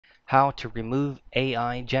How to remove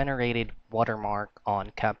AI generated watermark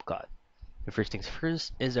on CapCut. The first things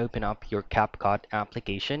first is open up your CapCut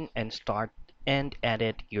application and start and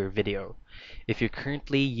edit your video. If you're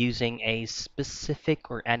currently using a specific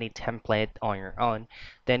or any template on your own,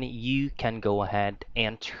 then you can go ahead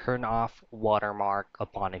and turn off watermark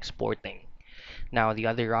upon exporting. Now, the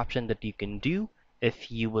other option that you can do if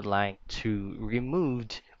you would like to remove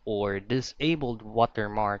or disabled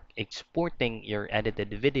watermark exporting your edited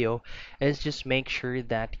video is just make sure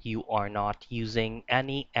that you are not using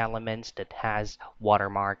any elements that has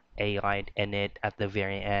watermark AI in it at the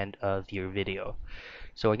very end of your video.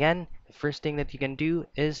 So again, the first thing that you can do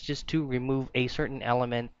is just to remove a certain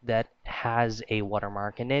element that has a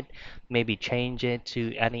watermark in it. Maybe change it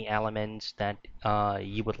to any elements that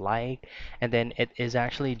you would like. And then it is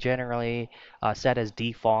actually generally set as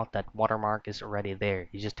default that watermark is already there.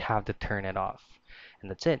 You just have to turn it off.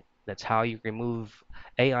 And that's it. That's how you remove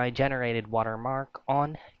AI generated watermark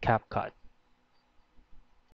on CapCut.